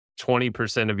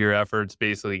20% of your efforts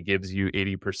basically gives you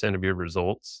 80% of your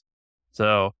results.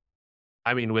 So,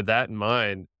 I mean, with that in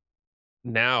mind,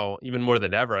 now even more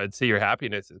than ever, I'd say your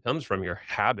happiness it comes from your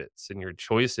habits and your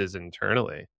choices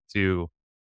internally to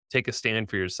take a stand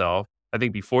for yourself. I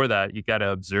think before that, you got to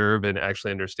observe and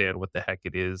actually understand what the heck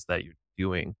it is that you're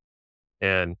doing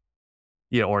and,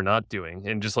 or not doing,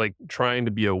 and just like trying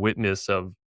to be a witness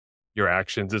of your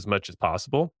actions as much as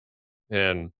possible.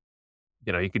 And,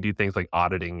 you could do things like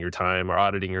auditing your time or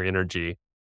auditing your energy.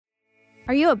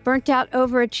 Are you a burnt out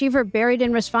overachiever buried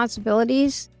in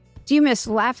responsibilities? Do you miss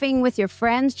laughing with your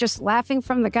friends, just laughing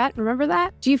from the gut? Remember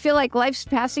that? Do you feel like life's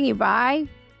passing you by?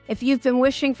 If you've been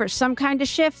wishing for some kind of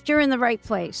shift, you're in the right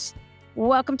place.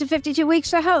 Welcome to 52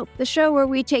 Weeks of Hope, the show where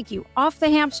we take you off the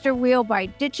hamster wheel by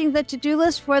ditching the to-do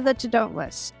list for the to-don't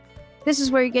list. This is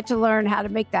where you get to learn how to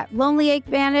make that lonely ache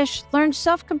vanish, learn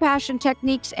self-compassion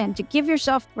techniques, and to give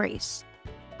yourself grace.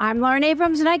 I'm Lauren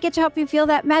Abrams, and I get to help you feel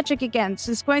that magic again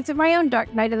since going through my own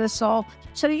dark night of the soul,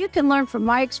 so you can learn from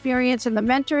my experience and the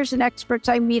mentors and experts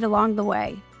I meet along the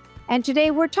way. And today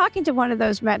we're talking to one of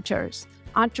those mentors,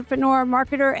 entrepreneur,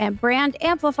 marketer, and brand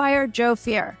amplifier, Joe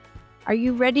Fier. Are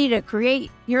you ready to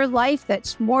create your life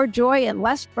that's more joy and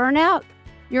less burnout?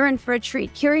 You're in for a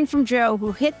treat, hearing from Joe,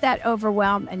 who hit that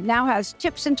overwhelm and now has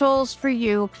tips and tools for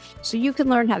you so you can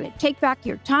learn how to take back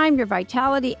your time, your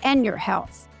vitality, and your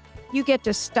health. You get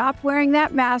to stop wearing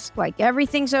that mask like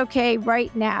everything's okay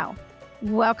right now.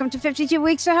 Welcome to 52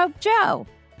 Weeks of Hope, Joe.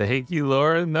 Thank you,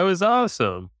 Lauren. That was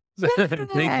awesome. Thank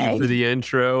you for the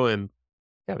intro. And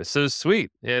yeah, it was so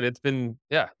sweet. And it's been,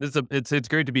 it's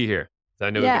great to be here. I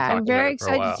know we've been talking I'm very about it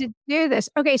for a while. excited to do this.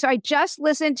 Okay, so I just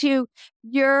listened to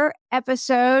your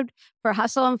episode for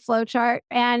Hustle and Flowchart,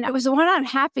 and it was the one on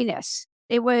happiness.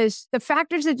 It was the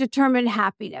factors that determine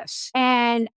happiness.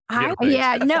 And there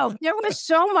was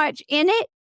so much in it.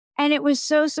 And it was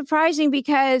so surprising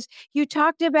because you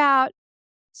talked about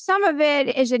some of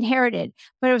it is inherited,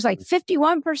 but it was like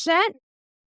 51%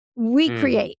 we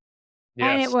create. Yes.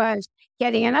 And it was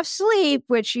getting enough sleep,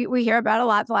 which we hear about a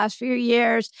lot the last few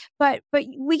years, but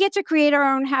we get to create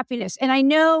our own happiness. And I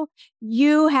know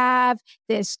you have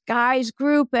this guys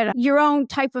group and your own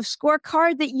type of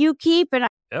scorecard that you keep. And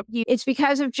it's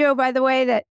because of Joe, by the way,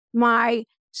 that my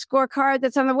scorecard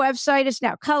that's on the website is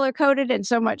now color coded and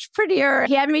so much prettier.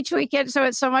 He had me tweak it so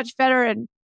it's so much better and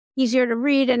easier to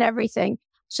read and everything.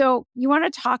 So you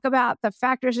want to talk about the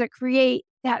factors that create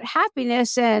that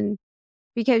happiness, and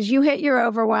because you hit your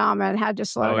overwhelm and had to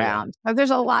slow down. So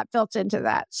there's a lot built into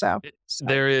that. So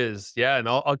there is. Yeah. And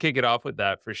I'll kick it off with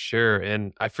that for sure.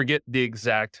 And I forget the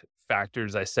exact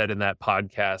factors I said in that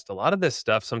podcast. A lot of this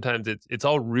stuff, sometimes it's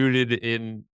all rooted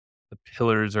in the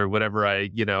pillars or whatever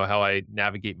how I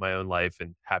navigate my own life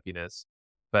and happiness.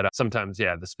 But sometimes,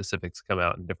 the specifics come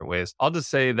out in different ways. I'll just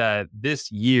say that this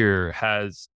year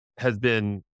has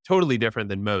been totally different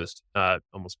than most,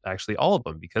 almost actually all of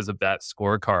them, because of that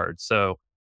scorecard. So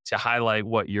to highlight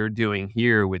what you're doing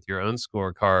here with your own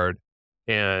scorecard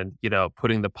and,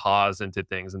 putting the pause into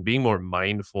things and being more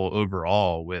mindful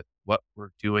overall with what we're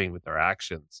doing with our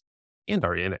actions and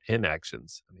our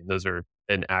inactions. I mean, those are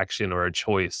an action or a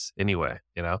choice anyway,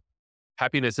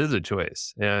 happiness is a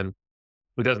choice. And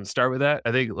it doesn't start with that.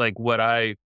 I think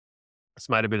this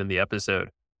might've been in the episode.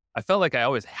 I felt like I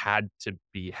always had to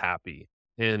be happy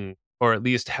or at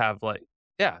least have I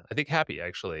think happy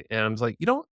actually. And I was like, you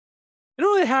don't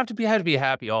really have to be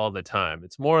happy all the time.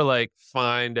 It's more like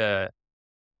find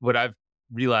what I've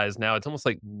realized now, it's almost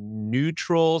like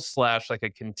neutral / like a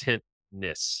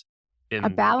contentness in a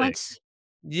balance. Things.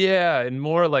 Yeah. And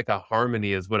more like a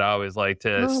harmony is what I always like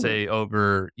to say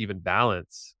over even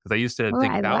balance. Cause I used to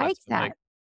think I balance. like that.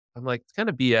 I'm like, it's kind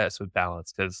of BS with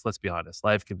balance. Cause let's be honest,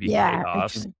 life can be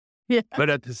chaos.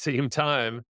 But at the same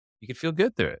time, you can feel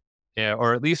good through it. Yeah.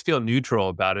 Or at least feel neutral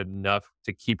about it enough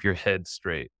to keep your head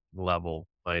straight, level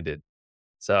minded.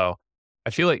 So I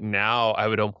feel like now I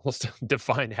would almost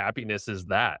define happiness as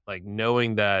that, like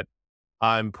knowing that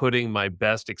I'm putting my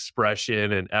best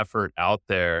expression and effort out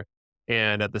there.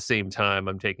 And at the same time,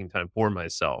 I'm taking time for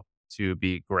myself to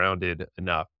be grounded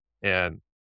enough. And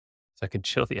so I can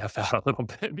chill the F out a little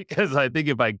bit, because I think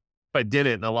if I did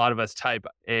it, and a lot of us type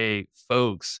A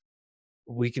folks,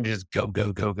 we can just go,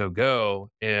 go, go, go, go.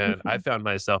 And I found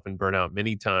myself in burnout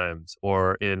many times,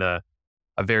 or in a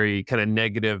very kind of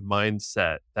negative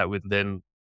mindset that would then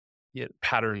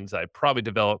patterns I probably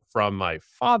developed from my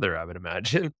father, I would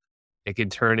imagine. It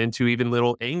can turn into even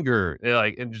little anger,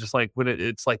 and just like when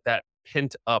it's like that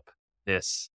pent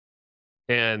upness.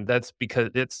 And that's because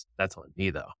that's on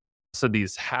me though. So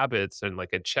these habits and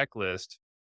like a checklist,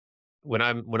 when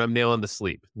I'm nailing the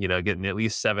sleep, getting at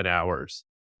least 7 hours,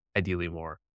 ideally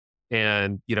more.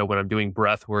 And, when I'm doing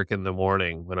breath work in the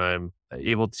morning, when I'm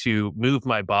able to move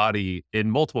my body in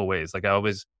multiple ways, like I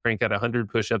always crank out 100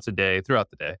 push-ups a day throughout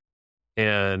the day.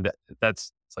 And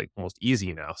it's like almost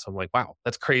easy now. So I'm like, wow,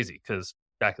 that's crazy. Cause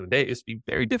back in the day, it used to be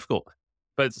very difficult.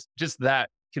 But it's just that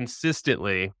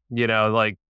consistently,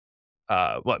 like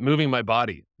moving my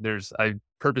body.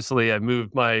 I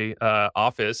moved my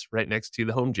office right next to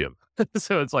the home gym.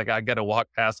 So it's like I got to walk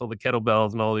past all the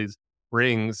kettlebells and all these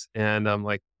rings. And I'm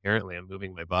like, apparently I'm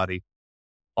moving my body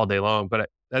all day long. But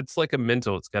that's like a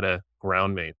mental, it's got to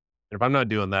ground me. And if I'm not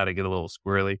doing that, I get a little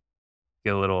squirrely,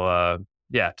 get a little,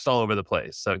 just all over the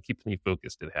place. So it keeps me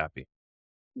focused and happy.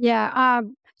 Yeah.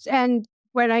 And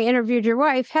when I interviewed your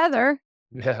wife, Heather,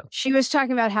 Yeah. she was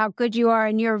talking about how good you are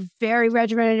and you're very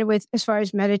regimented with as far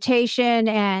as meditation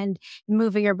and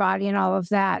moving your body and all of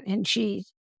that. And he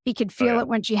could Oh, feel yeah. it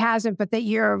when she hasn't, but that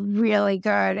you're really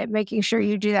good at making sure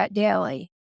you do that daily.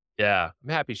 Yeah. I'm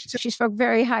happy she's So she spoke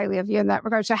very highly of you in that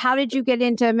regard. So how did you get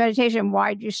into meditation?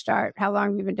 Why did you start? How long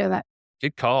have you been doing that?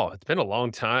 good call. It's been a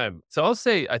long time. So I'll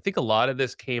say I think a lot of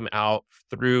this came out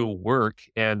through work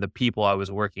and the people I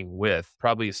was working with,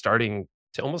 probably starting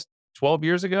to almost 12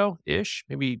 years ago ish,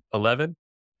 maybe 11.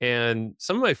 And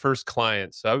some of my first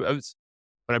clients, so I was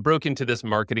when I broke into this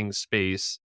marketing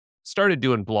space, started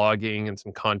doing blogging and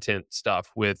some content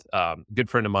stuff with a good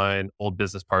friend of mine, old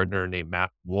business partner named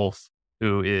Matt Wolf,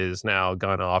 who is now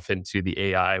gone off into the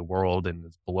AI world and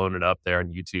has blown it up there on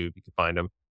YouTube. You can find him.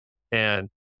 And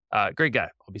great guy.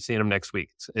 I'll be seeing him next week.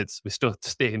 We still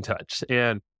stay in touch.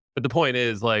 But the point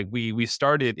is, like, we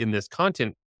started in this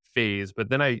content phase, but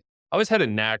then I always had a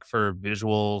knack for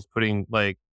visuals, putting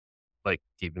like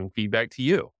giving feedback to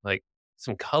you, like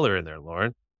some color in there,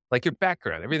 Lauren, like your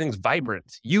background, everything's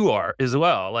vibrant. You are as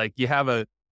well. Like you have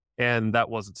and that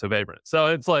wasn't so vibrant. So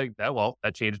it's like that. Well,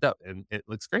 that changed up and it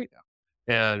looks great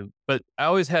now. But I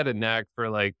always had a knack for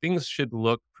like things should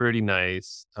look pretty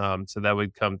nice. So that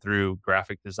would come through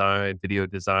graphic design, video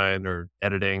design, or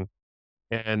editing.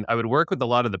 And I would work with a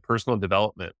lot of the personal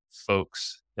development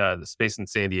folks, the space in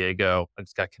San Diego. I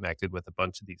just got connected with a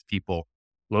bunch of these people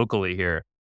locally here.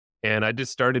 And I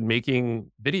just started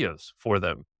making videos for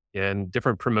them and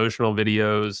different promotional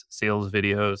videos, sales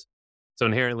videos. So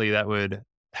inherently that would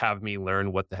have me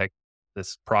learn what the heck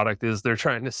this product is they're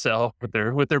trying to sell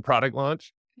with their product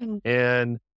launch. Mm.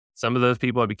 And some of those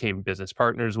people I became business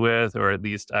partners with, or at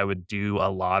least I would do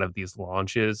a lot of these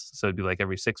launches. So it'd be like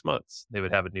every 6 months, they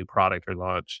would have a new product or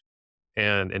launch.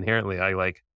 And inherently I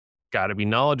like got to be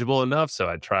knowledgeable enough. So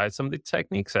I tried some of the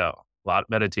techniques out, a lot of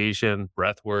meditation,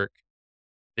 breath work,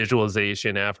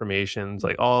 visualization, affirmations,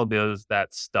 like all of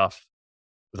that stuff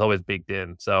was always baked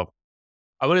in. So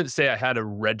I wouldn't say I had a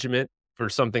regiment for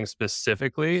something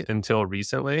specifically until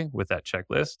recently with that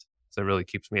checklist. So it really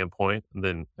keeps me on point. And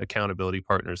then accountability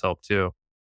partners help too.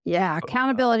 Yeah.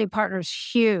 Accountability partners,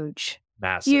 huge,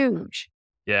 Massive. huge.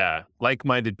 Yeah.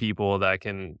 Like-minded people that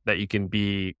you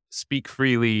can speak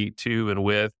freely to and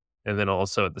with, and then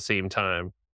also at the same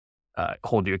time,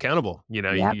 hold you accountable. You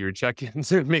do Yep. your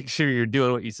check-ins and make sure you're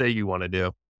doing what you say you want to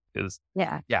do. Because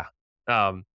Yeah. yeah.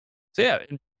 So yeah,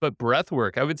 but breath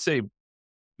work, I would say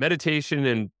meditation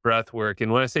and breath work.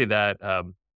 And when I say that,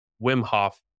 Wim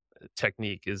Hof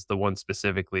technique is the one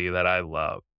specifically that I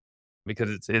love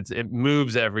because it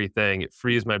moves everything. It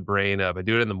frees my brain up. I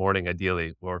do it in the morning,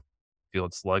 ideally, or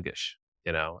feeling sluggish,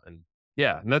 and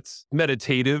yeah, and that's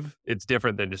meditative. It's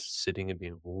different than just sitting and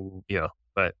being,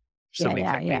 but so Yeah. many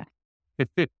Yeah. Yeah.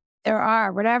 techniques. There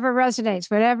are whatever resonates,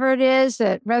 whatever it is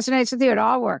that resonates with you, it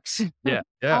all works. Yeah.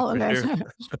 Yeah, All of for those. sure.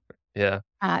 Yeah.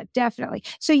 Definitely.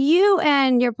 So you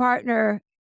and your partner,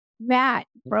 Matt,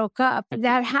 broke up.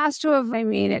 That has to have, I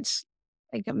mean, it's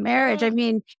like a marriage. I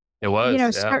mean, It was.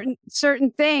 Yeah.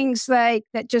 certain things like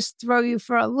that just throw you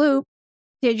for a loop.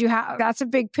 That's a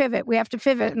big pivot. We have to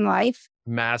pivot in life.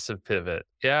 Massive pivot.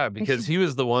 Yeah, because he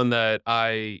was the one that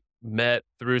I met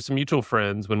through some mutual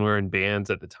friends when we were in bands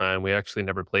at the time. We actually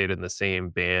never played in the same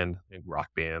band, like rock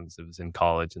bands. It was in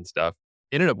college and stuff.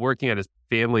 Ended up working at his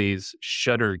family's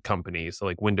shutter company. So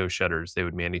like window shutters, they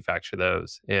would manufacture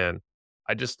those. And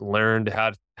I just learned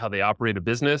how they operate a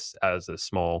business as a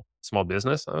small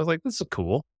business. I was like, this is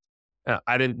cool.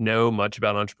 I didn't know much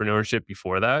about entrepreneurship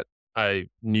before that. I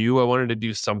knew I wanted to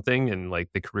do something and like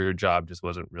the career job just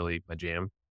wasn't really my jam.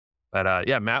 But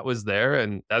yeah, Matt was there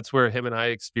and that's where him and I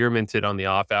experimented on the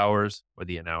off hours or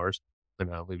the in hours. We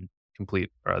would complete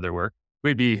our other work.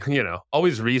 We'd be,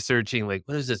 always researching like,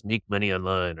 what does this make money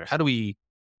online? Or how do we,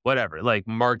 whatever, like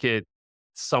market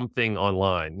something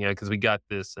online? Because we got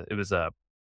this, it was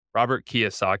Robert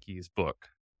Kiyosaki's book,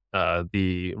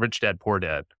 the Rich Dad, Poor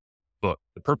Dad book,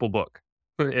 the purple book.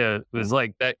 It was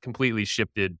like that completely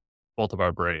shifted both of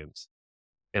our brains.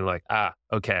 And like,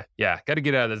 okay, yeah, got to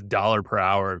get out of this dollar per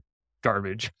hour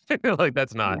garbage. Like Yeah.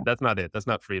 that's not it. That's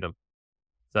not freedom.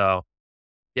 So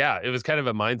yeah, it was kind of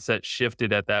a mindset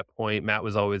shifted at that point. Matt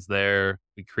was always there.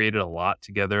 We created a lot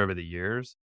together over the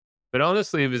years. But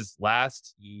honestly, it was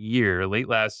last year, late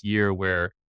last year,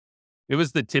 where it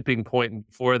was the tipping point. And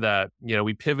before that,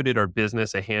 we pivoted our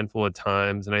business a handful of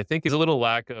times. And I think it's a little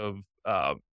lack of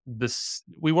this.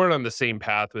 We weren't on the same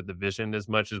path with the vision as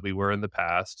much as we were in the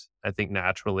past. I think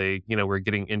naturally, we're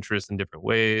getting interest in different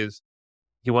ways.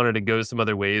 He wanted to go some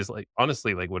other ways, like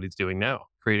honestly, like what he's doing now,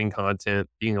 creating content,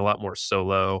 being a lot more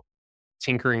solo,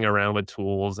 tinkering around with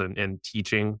tools and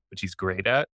teaching, which he's great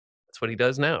at. That's what he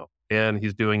does now. And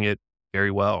he's doing it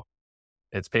very well.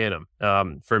 It's paying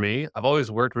him. For me, I've always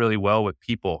worked really well with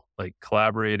people, like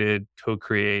collaborated,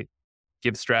 co-create,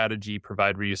 give strategy,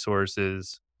 provide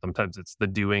resources. Sometimes it's the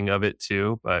doing of it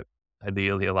too, but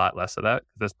ideally a lot less of that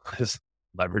because that's just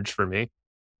leverage for me.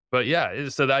 But yeah,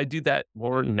 so I do that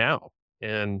more now.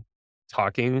 And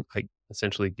talking, I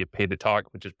essentially get paid to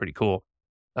talk, which is pretty cool.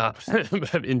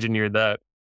 I've engineered that.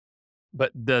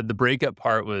 But the breakup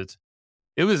part was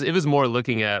it was more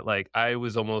looking at like I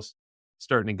was almost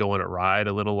starting to go on a ride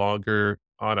a little longer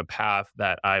on a path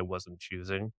that I wasn't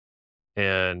choosing.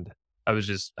 And I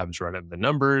was running the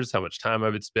numbers, how much time I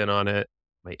would spend on it.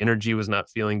 My energy was not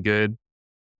feeling good.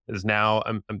 Is now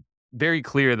I'm very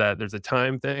clear that there's a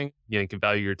time thing. You can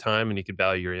value your time and you can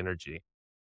value your energy.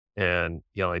 And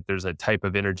like there's a type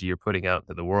of energy you're putting out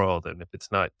into the world. And if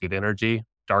it's not good energy,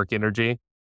 dark energy,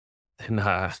 then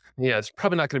yeah, it's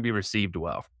probably not going to be received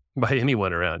well by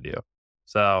anyone around you.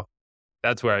 So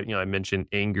that's where I mentioned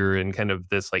anger and kind of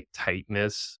this like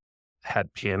tightness.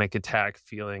 Had panic attack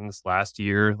feelings last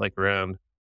year, like around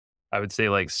I would say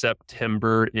like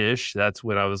September ish. That's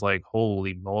when I was like,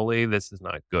 holy moly, this is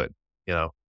not good.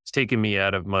 It's taking me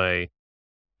out of my.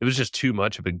 It was just too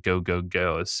much of a go go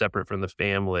go. It's separate from the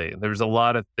family. There was a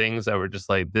lot of things that were just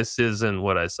like, this isn't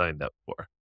what I signed up for,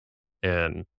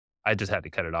 and I just had to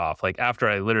cut it off. Like after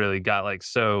I literally got like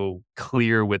so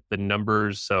clear with the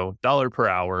numbers, so dollar per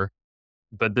hour,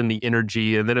 but then the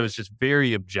energy, and then it was just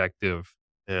very objective.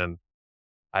 And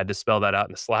I had to spell that out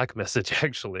in a Slack message,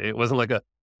 actually. It wasn't like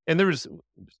and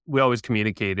we always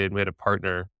communicated. We had a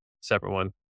partner, separate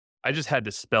one. I just had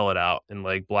to spell it out in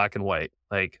like black and white.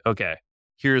 Like, okay,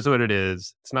 here's what it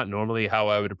is. It's not normally how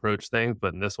I would approach things,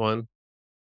 but in this one,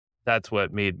 that's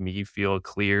what made me feel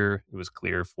clear. It was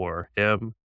clear for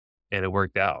him and it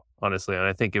worked out, honestly. And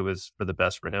I think it was for the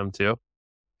best for him too,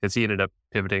 because he ended up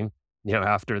pivoting,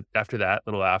 after that,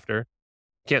 little after.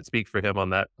 Can't speak for him on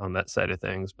that side of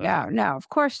things, but No, no, of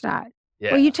course not.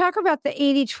 Well, you yeah. talk about the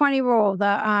 80-20 rule, and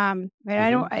I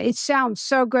Mhm. don't, it sounds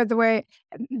so good the way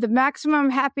the maximum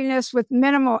happiness with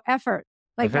minimal effort.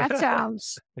 Like that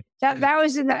sounds, that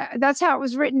was that's how it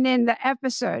was written in the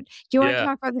episode. Do you want to Yeah.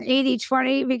 talk about the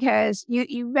 80-20? Because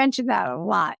you mentioned that a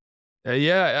lot.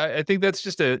 Yeah, I think that's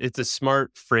it's a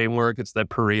smart framework. It's the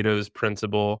Pareto's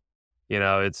principle.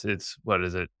 It's what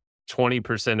is it?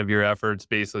 20% of your efforts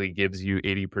basically gives you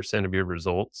 80% of your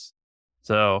results.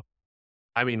 So,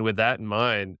 I mean, with that in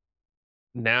mind,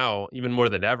 now even more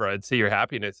than ever, I'd say your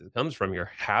happiness it comes from your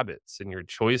habits and your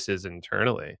choices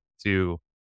internally to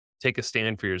take a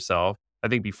stand for yourself. I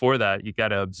think before that, you got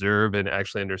to observe and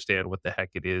actually understand what the heck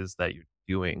it is that you're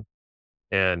doing.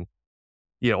 And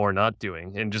or not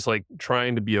doing, and just like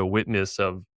trying to be a witness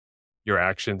of your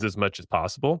actions as much as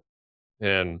possible.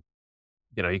 And,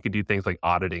 you could do things like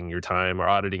auditing your time or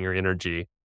auditing your energy.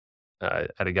 I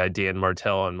had a guy, Dan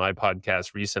Martell, on my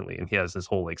podcast recently, and he has this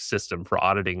whole like system for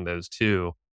auditing those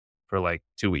two for like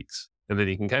 2 weeks. And then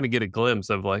you can kind of get a glimpse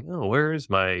of like, oh, where is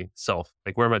my self?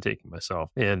 Like, where am I taking myself?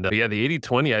 And yeah, the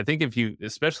 80-20, I think if you,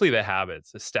 especially the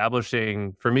habits,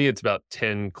 establishing, for me, it's about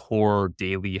 10 core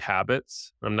daily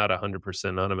habits. I'm not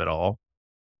 100% on them at all,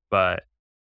 but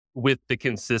with the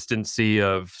consistency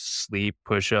of sleep,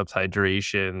 push-ups,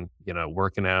 hydration,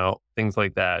 working out, things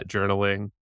like that,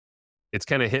 journaling, it's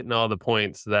kind of hitting all the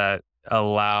points that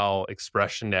allow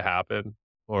expression to happen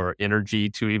or energy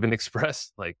to even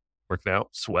express, like working out,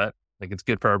 sweat. Like it's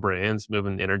good for our brains,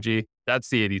 moving energy. That's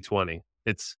the 80-20.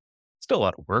 It's still a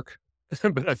lot of work,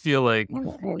 but I feel like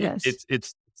Yes.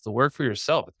 it's the work for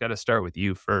yourself. It's got to start with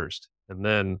you first. And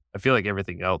then I feel like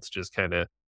everything else just kind of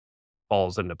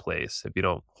falls into place if you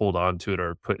don't hold on to it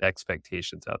or put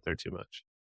expectations out there too much.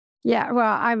 Yeah,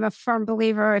 well, I'm a firm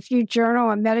believer. If you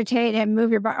journal and meditate and move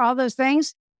your body, all those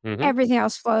things, Hmm. everything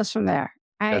else flows from there.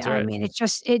 That's I right. mean, it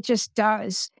just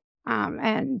does.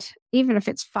 And even if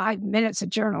it's 5 minutes of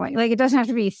journaling, like it doesn't have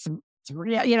to be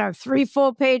three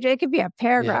full pages. It could be a Yeah.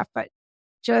 paragraph, but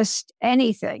just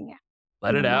anything.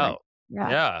 Let it Like, out. yeah.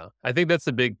 Yeah. I think that's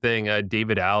the big thing.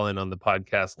 David Allen on the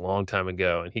podcast a long time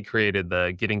ago, and he created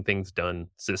the Getting Things Done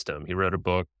system. He wrote a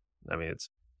book. I mean, it's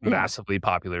a Yeah. massively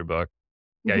popular book.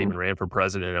 Guy Hmm. even ran for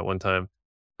president at one time.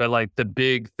 But like the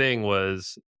big thing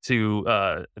was to,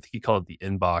 I think he called it the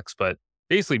inbox, but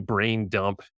basically brain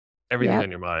dump everything Yeah.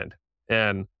 on your mind.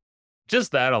 And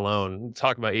just that alone,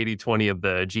 talk about 80/20 of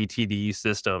the GTD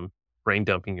system, brain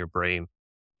dumping your brain.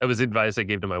 That was advice I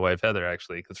gave to my wife, Heather,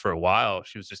 actually, because for a while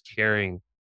she was just carrying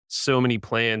so many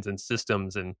plans and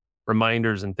systems and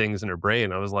reminders and things in her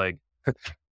brain. I was like,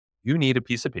 you need a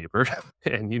piece of paper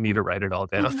and you need to write it all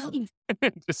down.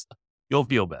 Just, you'll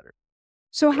feel better.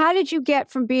 So, how did you get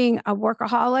from being a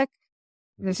workaholic?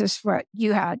 This is what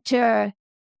you had to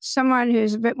someone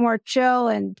who's a bit more chill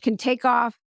and can take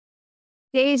off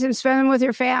days and spend them with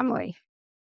your family.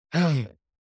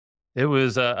 It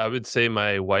was, I would say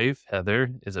my wife,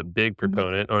 Heather, is a big Mhm.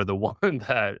 proponent or the one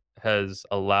that has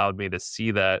allowed me to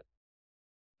see that.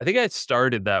 I think I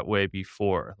started that way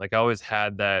before. Like I always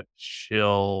had that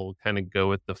chill, kind of go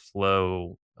with the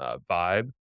flow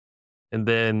vibe. And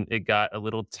then it got a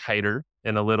little tighter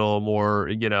and a little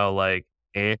more, like,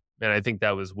 and I think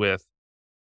that was with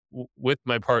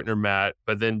my partner, Matt,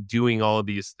 but then doing all of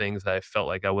these things that I felt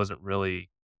like I wasn't really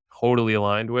totally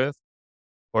aligned with,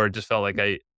 or it just felt like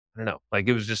I don't know, like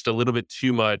it was just a little bit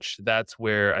too much. That's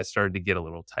where I started to get a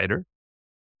little tighter.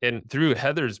 And through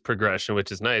Heather's progression,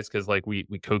 which is nice because like we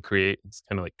co-create, it's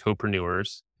kind of like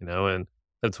co-preneurs, and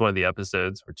that's one of the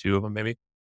episodes or two of them maybe.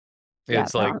 Yeah,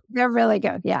 It's like, they're really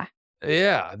good. Yeah.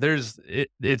 yeah,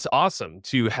 it's awesome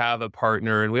to have a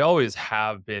partner, and we always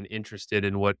have been interested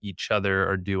in what each other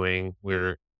are doing.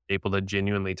 We're able to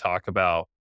genuinely talk about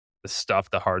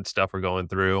the hard stuff we're going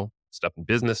through, stuff in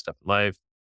business, stuff in life.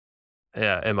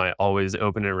 Yeah, am I always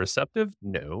open and receptive?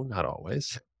 No, not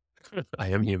always. I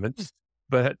am human.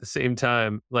 But at the same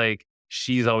time, like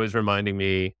she's always reminding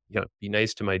me, be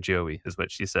nice to my Joey is what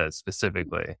she says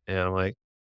specifically. And I'm like,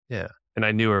 yeah. And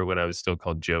I knew her when I was still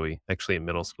called Joey, actually in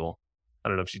middle school. I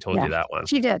don't know if she told Yeah. you that one.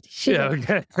 She did. She Yeah.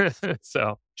 did. Okay.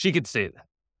 So she could say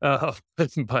that.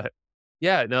 But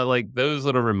yeah, no, like those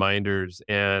little reminders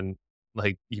and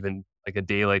like even like a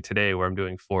day like today where I'm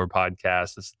doing 4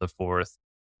 podcasts, this is the fourth,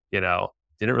 you know,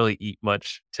 didn't really eat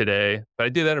much today, but I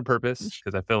do that on purpose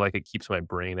because I feel like it keeps my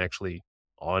brain actually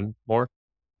on more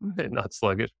and Mhm. not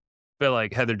sluggish. But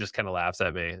like Heather just kind of laughs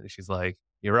at me and she's like,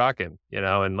 you're rocking,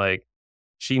 and like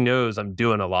she knows I'm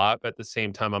doing a lot, but at the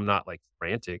same time, I'm not like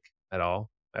frantic at all.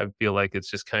 I feel like it's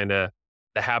just kind of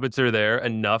the habits are there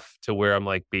enough to where I'm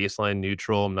like baseline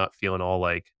neutral. I'm not feeling all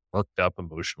like worked up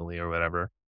emotionally or whatever.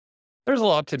 There's a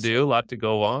lot to do, a lot to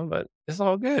go on, but it's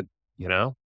all good, you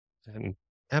know? And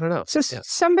I don't know. So, Yeah.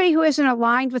 somebody who isn't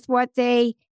aligned with what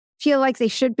they feel like they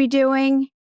should be doing,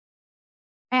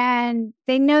 and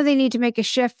they know they need to make a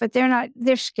shift, but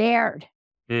they're scared.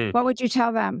 Mm. What would you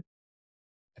tell them?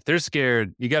 If they're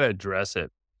scared, you got to address it.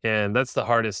 And that's the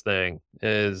hardest thing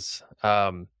is,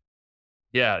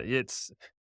 yeah, it's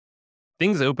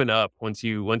things open up once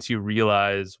you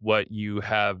realize what you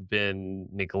have been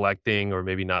neglecting or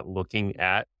maybe not looking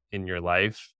at in your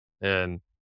life. And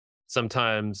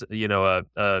sometimes,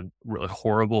 a really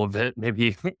horrible event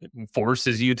maybe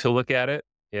forces you to look at it.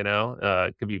 It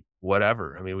could be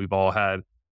whatever. I mean, we've all had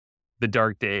the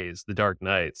dark days, the dark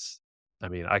nights. I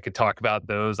mean, I could talk about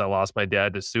those. I lost my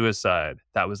dad to suicide.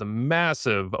 That was a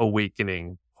massive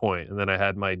awakening point. And then I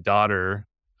had my daughter,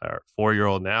 our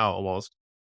 4-year-old now, almost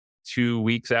 2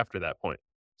 weeks after that point.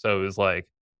 So it was like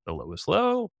the lowest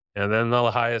low and then the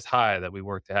highest high that we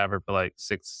worked to have her for like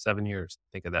 6, 7 years, I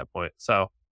think at that point. So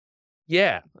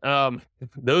yeah,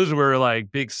 those were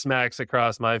like big smacks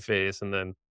across my face. And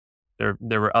then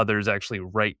there were others actually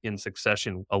right in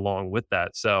succession along with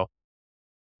that. So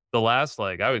the last,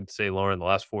 like, I would say, Lauren, the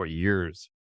last 4 years,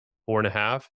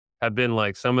 4.5, have been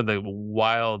like some of the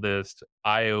wildest,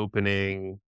 eye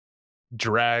opening,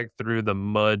 drag through the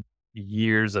mud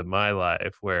years of my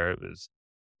life where it was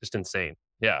just insane.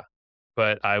 Yeah.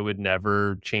 But I would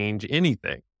never change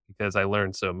anything because I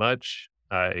learned so much.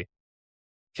 I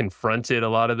confronted a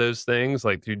lot of those things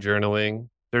like through journaling.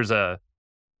 There's a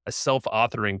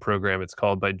self-authoring program, it's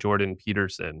called, by Jordan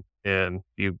Peterson. And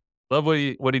if you love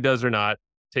what he does or not,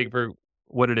 take it for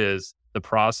what it is. The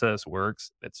process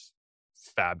works. It's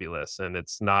fabulous. And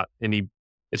it's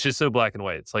just so black and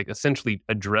white. It's like essentially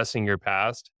addressing your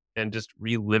past and just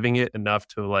reliving it enough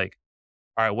to like,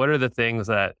 all right, what are the things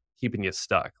that keeping you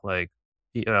stuck? Like,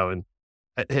 and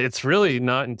it's really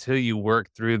not until you work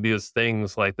through these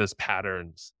things like those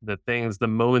patterns, the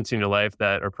moments in your life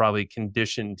that are probably definitely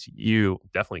conditioned you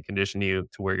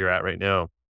to where you're at right now.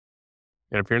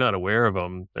 And if you're not aware of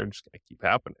them, they're just going to keep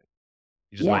happening.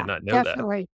 You just might Yeah, not know that.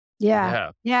 definitely. Yeah.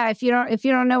 Yeah. Yeah. If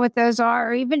you don't know what those are,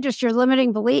 or even just your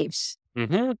limiting beliefs.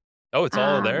 Hmm. Oh, it's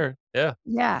all Um, there. Yeah.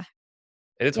 yeah.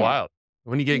 And it's Yeah. wild.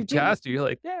 When you You get do. past it, you're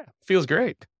like, yeah, feels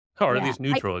great. Or at Yeah. least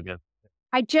neutral again.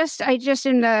 I just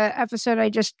in the episode I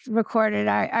just recorded,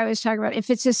 I was talking about if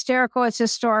it's hysterical, it's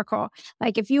historical.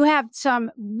 Like if you have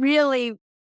some really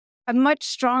a much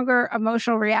stronger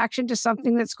emotional reaction to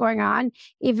something that's going on,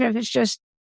 even if it's just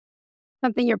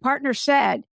something your partner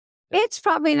said, it's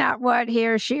probably not what he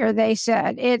or she or they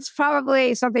said. It's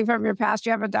probably something from your past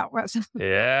you haven't dealt with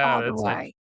Yeah, all the that's like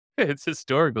way. it's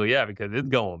historical, yeah, because it's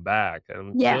going back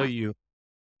Yeah.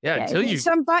 Yeah, until you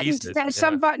face it.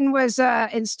 some Yeah, button was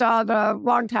installed a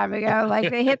long time ago. Like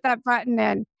they hit that button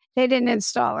and they didn't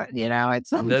install it.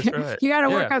 It's like that's right. you got to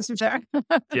work Yeah, on some stuff.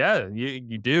 yeah,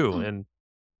 you do, and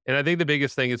I think the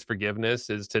biggest thing is forgiveness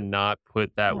is to not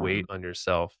put that Yeah. weight on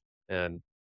yourself, and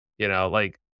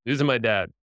like losing my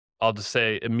dad, I'll just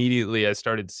say immediately I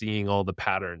started seeing all the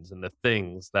patterns and the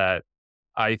things that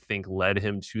I think led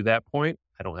him to that point.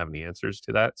 I don't have any answers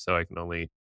to that, so I can only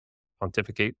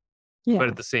pontificate. But Yeah.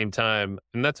 at the same time,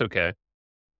 and that's okay.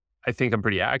 I think I'm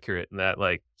pretty accurate in that,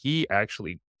 like, he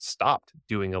actually stopped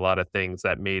doing a lot of things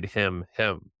that made him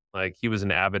him. Like, he was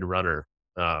an avid runner.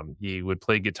 He would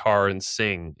play guitar and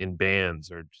sing in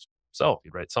bands or just himself.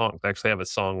 He'd write songs. I actually have a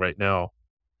song right now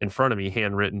in front of me,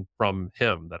 handwritten from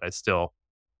him that I still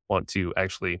want to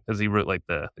actually, because he wrote like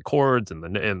the chords and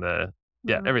the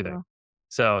yeah, everything. Oh,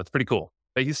 So it's pretty cool.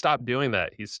 But he stopped doing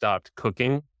that. He stopped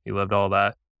cooking. He loved all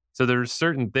that. So there's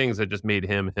certain things that just made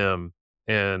him him.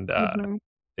 And mhm.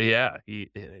 yeah,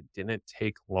 it didn't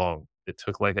take long. It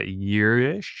took like a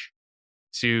year-ish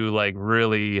to like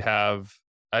really have,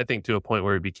 I think, to a point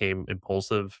where he became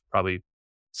impulsive, probably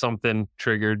something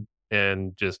triggered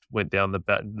and just went down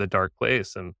the dark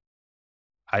place. And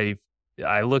I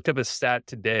I looked up a stat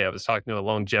today. I was talking to a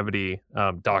longevity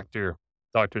doctor,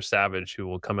 Dr. Savage, who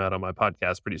will come out on my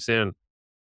podcast pretty soon.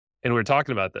 And we were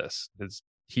talking about this.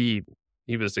 He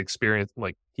he was experienced,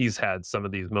 like he's had some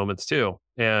of these moments too.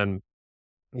 And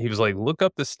he was like, look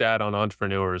up the stat on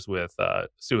entrepreneurs with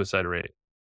suicide rate.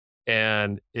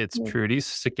 And it's Yeah. pretty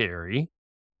scary.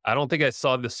 I don't think I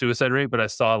saw the suicide rate, but I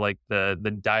saw like the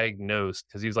diagnosed,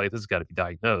 because he was like, this has got to be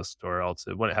diagnosed or else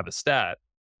it wouldn't have a stat.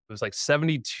 It was like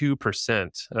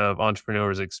 72% of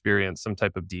entrepreneurs experience some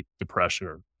type of deep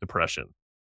depression.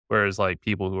 Whereas like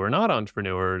people who are not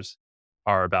entrepreneurs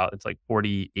are about, it's like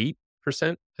 48%,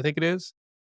 I think it is.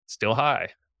 Still high,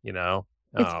 you know?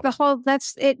 It's Um, the whole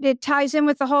that's it it ties in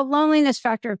with the whole loneliness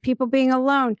factor of people being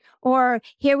alone. Or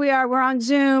here we are, we're on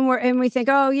Zoom, and we think,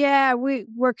 oh yeah,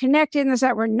 we're connected and this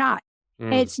that we're not.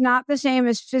 mm, It's not the same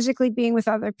as physically being with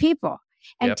other people.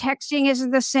 And yep. texting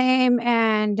isn't the same,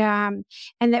 and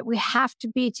that we have to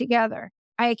be together.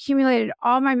 I accumulated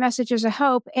all my messages of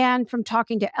hope and from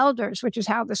talking to elders, which is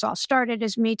how this all started,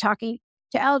 is me talking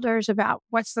to elders about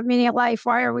what's the meaning of life,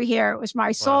 why are we here? It was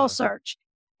my soul Wow. search.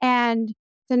 And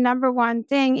the number one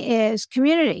thing is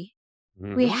community.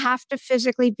 We Hmm. have to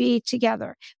physically be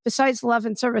together. Besides love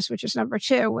and service, which is number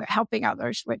two, we're helping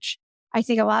others, which I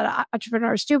think a lot of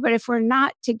entrepreneurs do. But if we're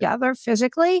not together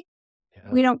physically,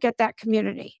 Yeah. we don't get that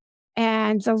community.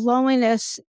 And the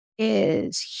loneliness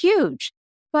is huge.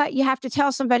 But you have to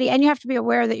tell somebody and you have to be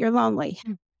aware that you're lonely.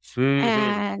 Mhm.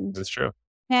 And That's true.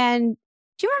 and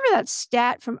do you remember that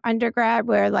stat from undergrad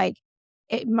where like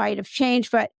it might have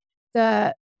changed, but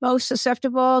the most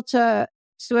susceptible to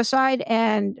suicide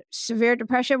and severe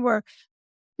depression were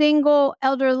single,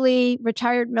 elderly,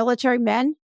 retired military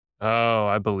men Oh,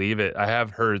 I believe it. I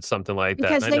have heard something like that,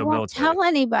 and because I they know won't military. tell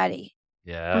anybody.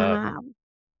 Yeah. Um,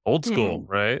 Old school, and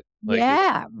right? Like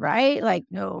yeah, right. Like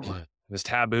no, it was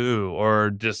taboo, or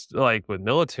just like with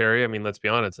military, I mean, let's be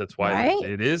honest, that's why right.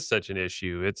 it is such an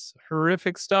issue. It's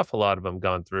horrific stuff a lot of them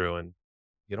gone through, and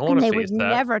you don't And wanna they face would that.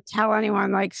 never tell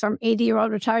anyone, like some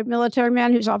 80-year-old retired military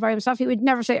man who's all by himself. He would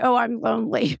never say, "Oh, I'm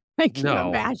lonely." Like, can you No,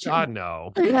 imagine? God,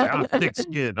 no. He's like, "I'm thick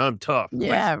skinned, I'm tough." Like,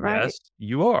 Yeah, right. yes,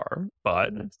 you are,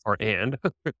 but Yes. or and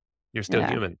you're still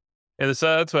Yeah. human. And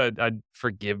so that's why I'd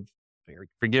forgive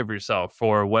yourself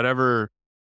for whatever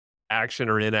action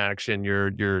or inaction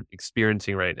you're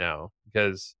experiencing right now,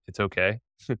 because it's okay.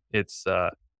 It's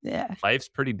Yeah. life's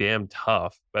pretty damn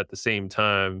tough, but at the same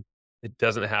time, it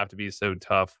doesn't have to be so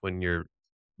tough when you're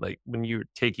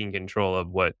taking control of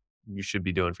what you should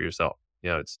be doing for yourself.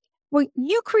 It's Well,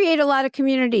 you create a lot of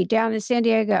community down in San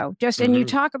Diego, and you mhm.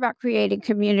 talk about creating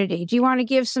community. Do you want to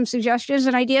give some suggestions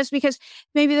and ideas? Because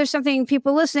maybe there's something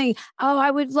people listening, oh,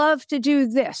 I would love to do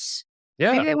this.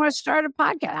 Yeah. Maybe they want to start a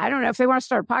podcast. I don't know. If they want to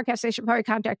start a podcast, they should probably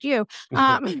contact you.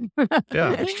 Yeah. You're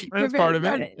That's part very of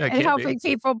it. good at, Yeah, it at can't be. helping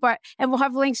people, and we'll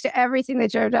have links to everything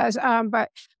that Joe does. But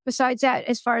besides that,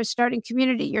 as far as starting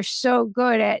community, you're so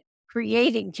good at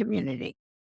creating community.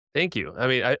 Thank you. I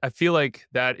mean, I feel like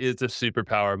that is a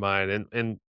superpower of mine.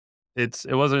 And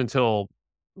it wasn't until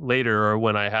later or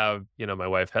when I have, my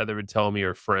wife Heather would tell me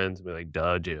or friends be like,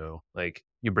 duh, Joe, like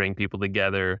you bring people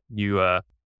together.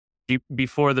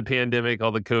 Before the pandemic,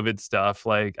 all the COVID stuff,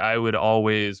 like I would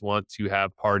always want to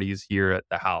have parties here at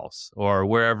the house or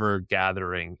wherever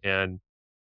gathering. And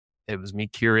it was me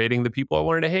curating the people I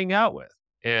wanted to hang out with.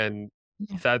 And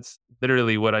Yeah. that's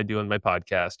literally what I do in my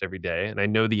podcast every day. And I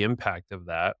know the impact of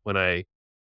that when I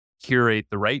curate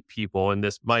the right people in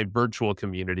my virtual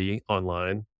community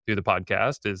online through the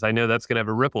podcast is I know that's going to have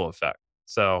a ripple effect.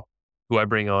 So who I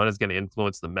bring on is going to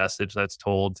influence the message that's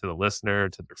told to the listener,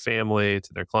 to their family,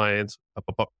 to their clients,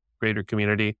 greater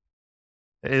community.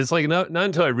 It's like not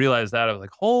until I realized that I was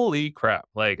like, holy crap!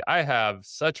 Like I have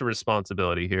such a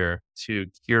responsibility here to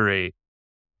curate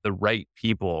the right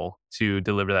people to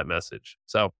deliver that message.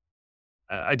 So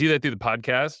I do that through the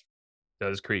podcast.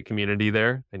 Does create community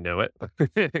there. I know it,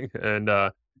 and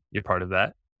you're part of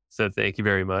that. So thank you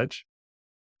very much.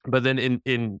 But then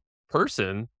in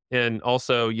person, and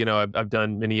also, I've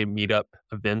done many meetup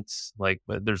events. Like,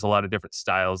 but there's a lot of different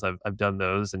styles. I've done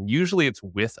those, and usually it's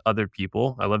with other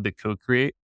people. I love to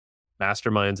co-create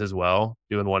masterminds as well.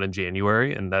 Doing one in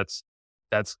January, and that's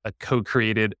a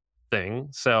co-created thing.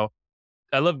 So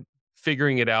I love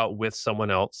figuring it out with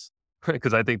someone else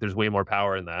because I think there's way more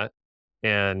power in that.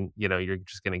 And, you're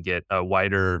just going to get a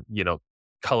wider,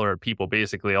 color of people,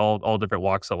 basically all different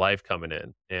walks of life coming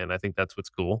in. And I think that's what's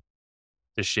cool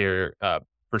to share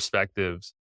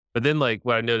perspectives. But then like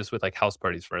what I noticed with like house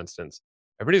parties, for instance,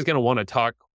 everybody's going to want to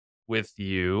talk with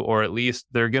you, or at least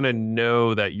they're going to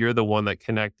know that you're the one that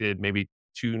connected maybe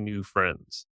two new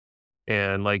friends.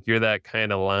 And like you're that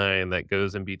kind of line that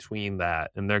goes in between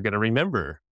that. And they're going to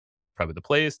remember probably the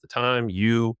place, the time,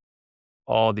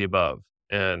 all the above.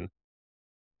 And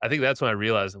I think that's when I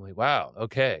realized I'm like, wow,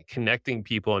 okay, connecting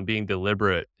people and being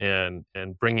deliberate and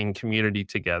bringing community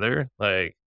together,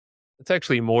 like it's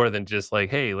actually more than just like,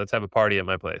 hey, let's have a party at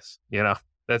my place. That's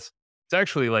it's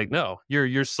actually like, no,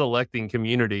 you're selecting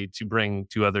community to bring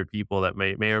to other people that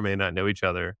may or may not know each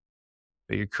other,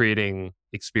 but you're creating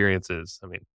experiences. I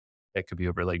mean, it could be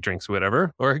over like drinks or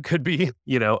whatever, or it could be,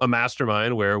 a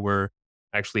mastermind where we're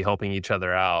actually helping each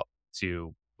other out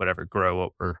to whatever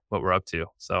grow what we're up to.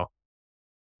 So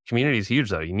community is huge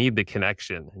though. You need the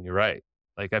connection. And you're right.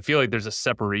 Like, I feel like there's a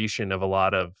separation of a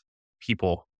lot of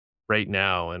people right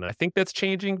now. And I think that's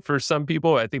changing for some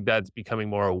people. I think that's becoming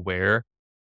more aware,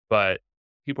 but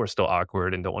people are still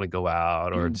awkward and don't want to go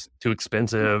out or Mm. it's too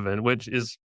expensive, and which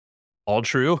is all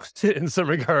true in some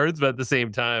regards. But at the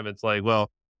same time, it's like, well,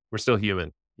 we're still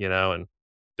human, and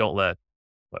don't let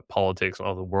what politics and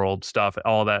all the world stuff,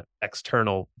 all that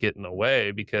external get in the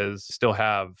way, because we still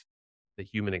have the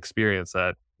human experience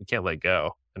that we can't let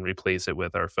go and replace it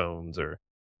with our phones or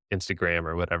Instagram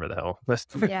or whatever the hell.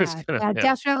 Yeah, yeah,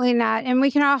 definitely not. And we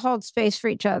can all hold space for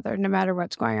each other no matter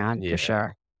what's going on, for Yeah.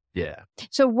 sure. Yeah.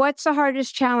 So, what's the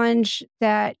hardest challenge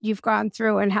that you've gone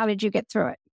through, and how did you get through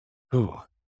it? Ooh,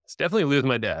 it's definitely losing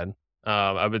my dad.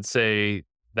 I would say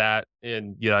that,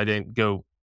 and I didn't go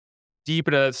deep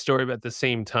into that story, but at the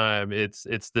same time, it's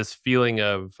this feeling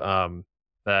of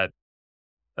that,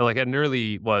 like at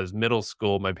middle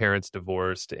school, my parents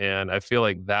divorced, and I feel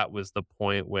like that was the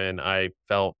point when I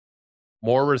felt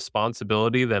more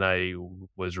responsibility than I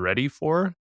was ready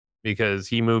for, because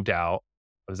he moved out.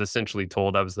 I was essentially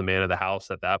told I was the man of the house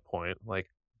at that point. Like,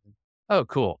 oh,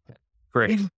 cool,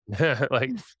 great.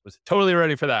 Like, was totally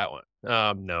ready for that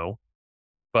one. No,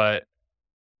 but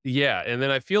yeah, and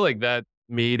then I feel like that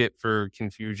made it for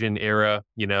confusion era,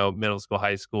 middle school,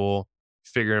 high school,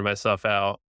 figuring myself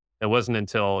out. It wasn't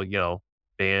until,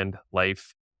 band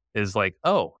life is like,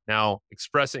 oh, now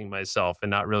expressing myself and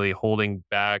not really holding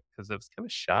back, because I was kind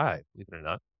of shy, believe it or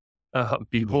not,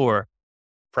 before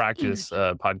practice.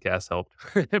 Podcast helped,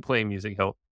 playing music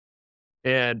helped.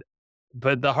 And,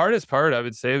 but the hardest part I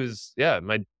would say was, yeah,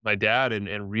 my dad,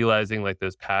 and realizing like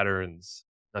those patterns,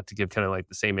 not to give kind of like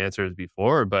the same answer as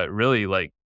before, but really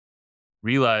like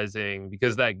realizing,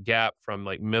 because that gap from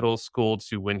like middle school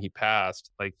to when he passed,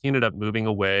 like he ended up moving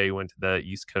away, went to the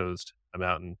East Coast. I'm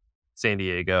out in San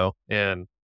Diego. And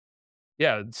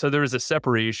yeah, so there was a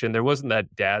separation. There wasn't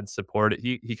that dad support.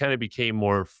 He kind of became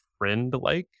more friend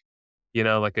like,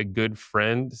 like a good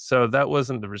friend. So that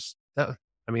wasn't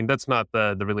I mean, that's not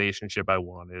the relationship I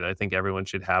wanted. I think everyone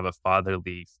should have a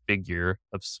fatherly figure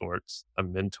of sorts, a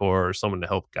mentor or someone to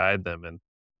help guide them. And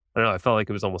I don't know, I felt like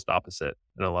it was almost opposite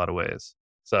in a lot of ways.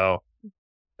 So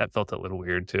that felt a little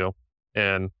weird too.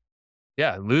 And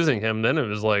yeah, losing him, then it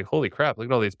was like, holy crap, look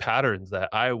at all these patterns that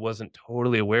I wasn't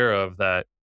totally aware of that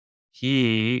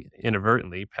he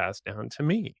inadvertently passed down to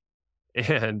me.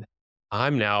 And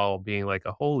I'm now being like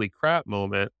a holy crap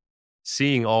moment,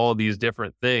 seeing all these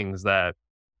different things that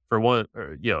for one,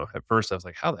 or, at first I was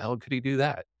like, how the hell could he do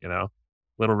that?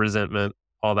 Little resentment,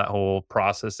 all that whole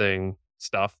processing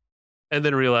stuff. And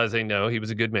then realizing, no, he was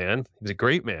a good man. He was a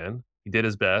great man. He did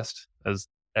his best, as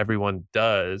everyone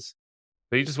does,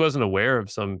 but he just wasn't aware of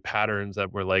some patterns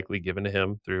that were likely given to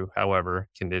him through, however,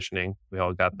 conditioning. We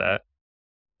all got that.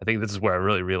 I think this is where I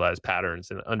really realized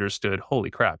patterns and understood, holy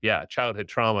crap, yeah, childhood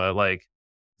trauma. Like,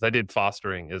 'cause I did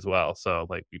fostering as well. So,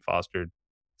 like, we fostered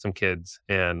some kids,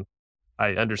 and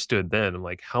I understood then,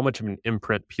 like, how much of an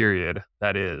imprint period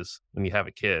that is when you have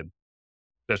a kid,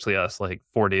 especially us, like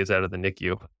 4 days out of the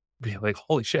NICU. Be like,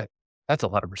 holy shit, that's a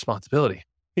lot of responsibility.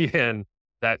 And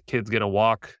that kid's going to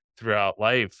walk throughout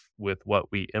life with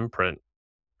what we imprint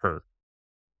her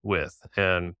with.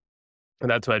 And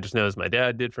that's what I just noticed my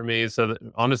dad did for me. So that,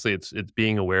 honestly, it's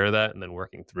being aware of that and then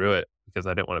working through it because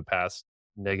I didn't want to pass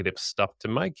negative stuff to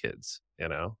my kids,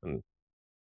 and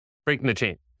breaking the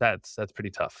chain. That's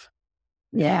pretty tough.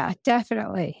 Yeah,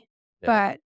 definitely. Yeah.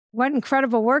 But what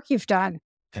incredible work you've done.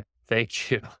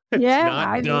 Thank you. It's Yeah, not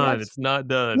I mean, done. that's It's not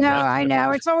done. no, I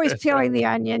know. It's always peeling the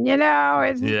onion,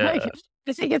 It's like, Yeah.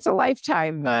 I think it's a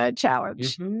lifetime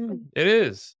challenge. It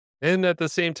is. And at the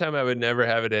same time, I would never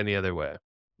have it any other way.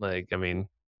 Like, I mean,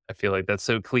 I feel like that's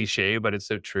so cliche, but it's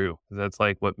so true. That's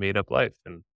like what made up life.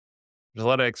 And there's a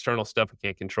lot of external stuff we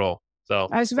can't control. So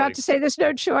I was it's about like, to say there's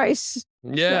no choice.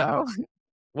 yeah. So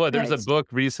Well, there's a it's, book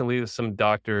recently with some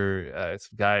doctor,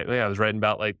 some guy, yeah, I was writing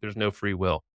about like there's no free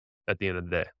will at the end of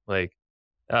the day. Like,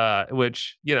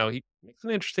 which, he makes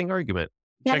an interesting argument.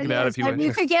 yeah, Check it it out is. if you I mean, you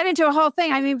want. could get into a whole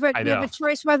thing. I mean, but I we have know. a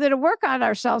choice whether to work on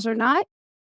ourselves or not,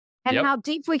 and Yep. how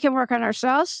deep we can work on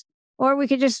ourselves, or we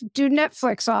could just do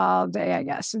Netflix all day, I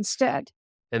guess, instead.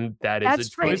 And that is a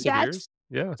That's free. choice of yours.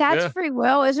 Yeah. That's Yeah. free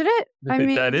will, isn't it? I That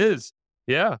mean, is.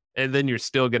 Yeah. And then you're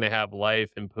still going to have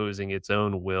life imposing its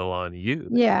own will on you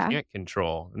that you yeah. can't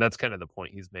control. And that's kind of the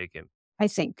point he's making. I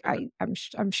think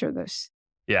I'm sure this.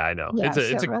 Yeah, I know. Yeah. It's So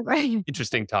a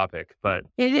interesting topic, but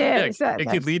it yeah, is. it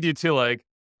could lead you to like,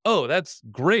 oh, that's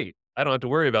great. I don't have to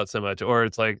worry about so much. Or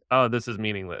it's like, oh, this is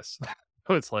meaningless.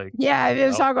 So it's like, Yeah, it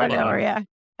is well, all going hold on. nowhere. Yeah,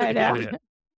 I know. Yeah.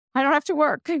 I don't have to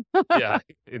work. Yeah.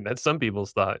 And that's some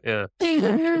people's thought. Yeah.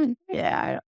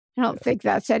 Yeah, I don't think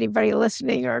that's anybody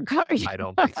listening or coming I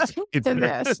don't think so. to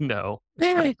this. No.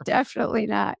 Definitely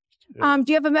not. Yeah.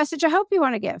 Do you have a message of hope you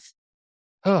want to give?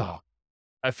 Oh,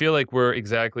 I feel like we're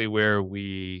exactly where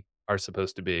we are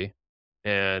supposed to be.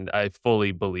 And I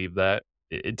fully believe that.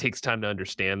 It takes time to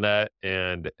understand that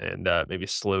and maybe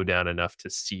slow down enough to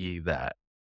see that.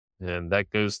 And that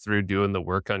goes through doing the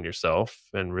work on yourself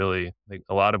and really like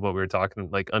a lot of what we were talking,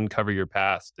 like uncover your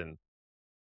past and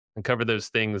uncover those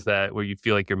things that where you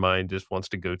feel like your mind just wants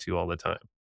to go to all the time.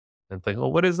 And think,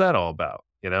 well, what is that all about?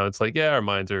 It's like, yeah, our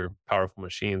minds are powerful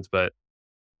machines, but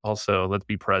also let's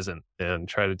be present and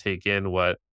try to take in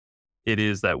what it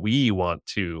is that we want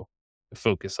to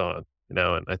focus on, and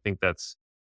I think that's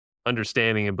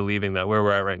understanding and believing that where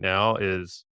we're at right now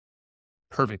is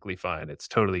perfectly fine. It's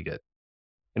totally good.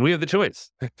 And we have the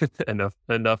choice,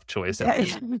 enough choice at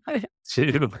least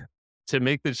to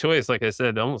make the choice. Like I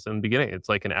said, almost in the beginning, it's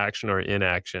like an action or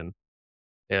inaction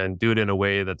and do it in a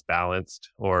way that's balanced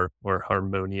or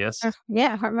harmonious.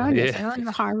 Yeah, harmonious. Yeah. I like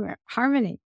the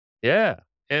harmony. Yeah.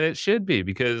 And it should be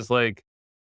because like,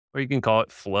 or you can call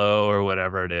it flow or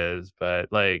whatever it is, but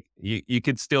like you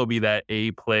could still be that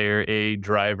A player, A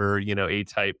driver, A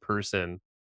type person.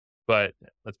 But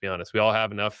let's be honest, we all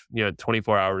have enough,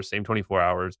 24 hours, same 24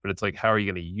 hours, but it's like, how are you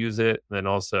going to use it? And then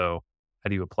also, how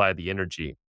do you apply the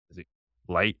energy? Is it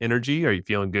light energy? Are you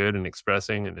feeling good and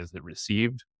expressing? And is it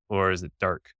received? Or is it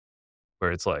dark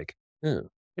where it's like, maybe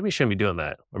you shouldn't be doing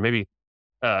that. Or maybe,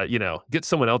 get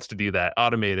someone else to do that,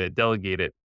 automate it, delegate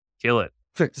it, kill it,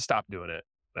 stop doing it.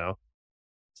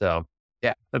 So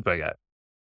yeah, that's what I got.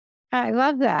 I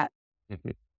love that. Me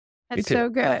That's too. so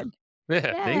good. Yeah,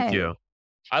 thank Yay. you.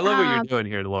 I love what you're Um, doing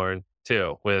here, Lauren,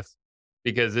 too,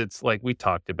 because it's like we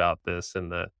talked about this in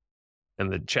the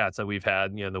chats that we've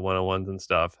had, the one-on-ones and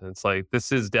stuff. And it's like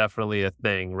this is definitely a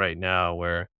thing right now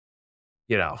where,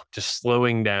 just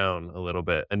slowing down a little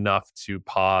bit enough to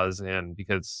pause and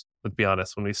because let's be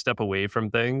honest, when we step away from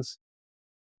things,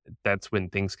 that's when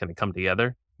things kind of come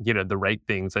together, the right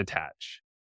things attach.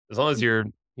 As long as you're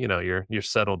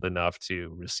settled enough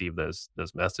to receive those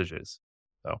messages.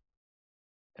 So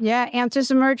Yeah.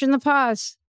 Answers emerge in the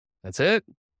pause. that's it.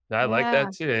 I like Yeah.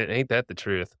 that too. Ain't that the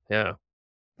truth? Yeah.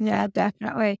 Yeah,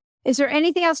 definitely. Is there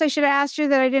anything else I should have asked you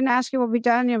that I didn't ask you when we're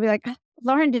done? You'll be like, "Ah,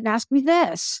 Lauren didn't ask me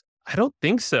this." I don't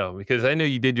think so, because I know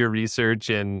you did your research,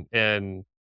 and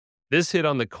this hit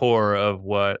on the core of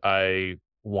what I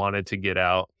wanted to get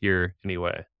out here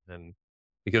anyway. And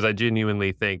because I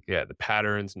genuinely think, the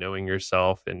patterns, knowing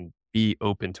yourself and be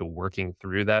open to working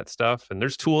through that stuff. And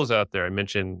there's tools out there. I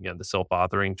mentioned, the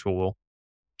self-authoring tool,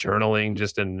 journaling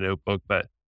just in a notebook, but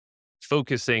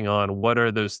focusing on what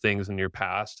are those things in your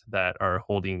past that are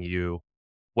holding you,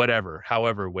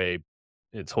 however way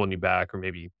it's holding you back, or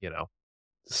maybe,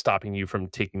 stopping you from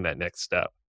taking that next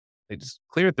step. They just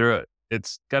clear through it.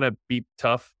 It's gonna be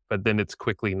tough, but then it's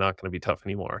quickly not gonna be tough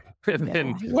anymore. And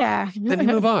Yeah. then you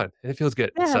move on and it feels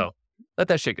good. Yeah. So let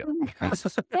that shit go.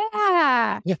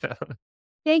 Yeah. Yeah.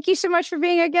 Thank you so much for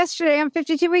being our guest today on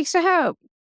 52 Weeks of Hope.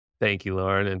 Thank you,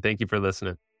 Lauren, and thank you for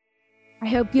listening. I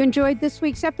hope you enjoyed this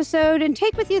week's episode and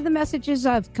take with you the messages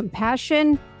of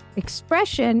compassion,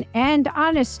 expression, and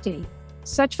honesty.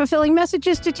 Such fulfilling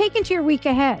messages to take into your week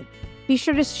ahead. Be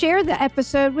sure to share the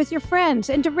episode with your friends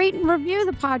and to rate and review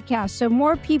the podcast so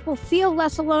more people feel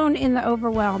less alone in the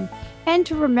overwhelm. And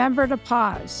to remember to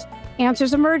pause.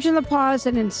 Answers emerge in the pause,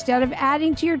 and instead of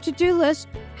adding to your to-do list,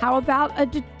 how about a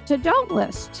to-don't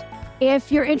list?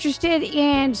 If you're interested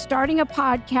in starting a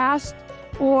podcast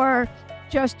or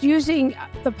just using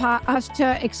us to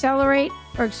accelerate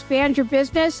or expand your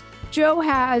business, Joe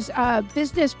has a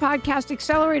business podcast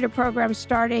accelerator program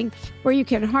starting where you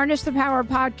can harness the power of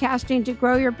podcasting to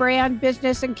grow your brand,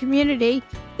 business, and community.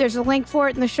 There's a link for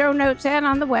it in the show notes and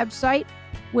on the website,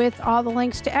 with all the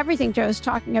links to everything Joe's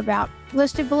talking about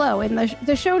listed below. And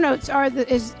the show notes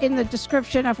is in the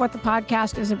description of what the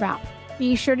podcast is about.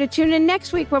 Be sure to tune in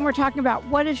next week when we're talking about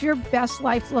what does your best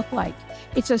life look like.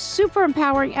 It's a super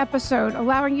empowering episode,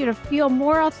 allowing you to feel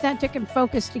more authentic and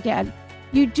focused again.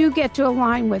 You do get to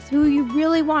align with who you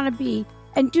really want to be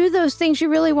and do those things you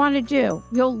really want to do.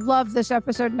 You'll love this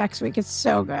episode next week. It's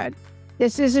so good.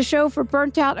 This is a show for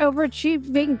burnt out,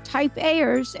 overachieving type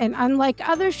A'ers, and unlike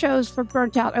other shows for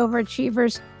burnt out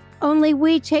overachievers, only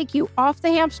we take you off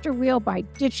the hamster wheel by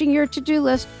ditching your to-do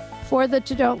list for the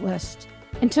to-don't list.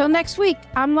 Until next week,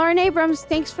 I'm Lauren Abrams.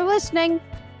 Thanks for listening.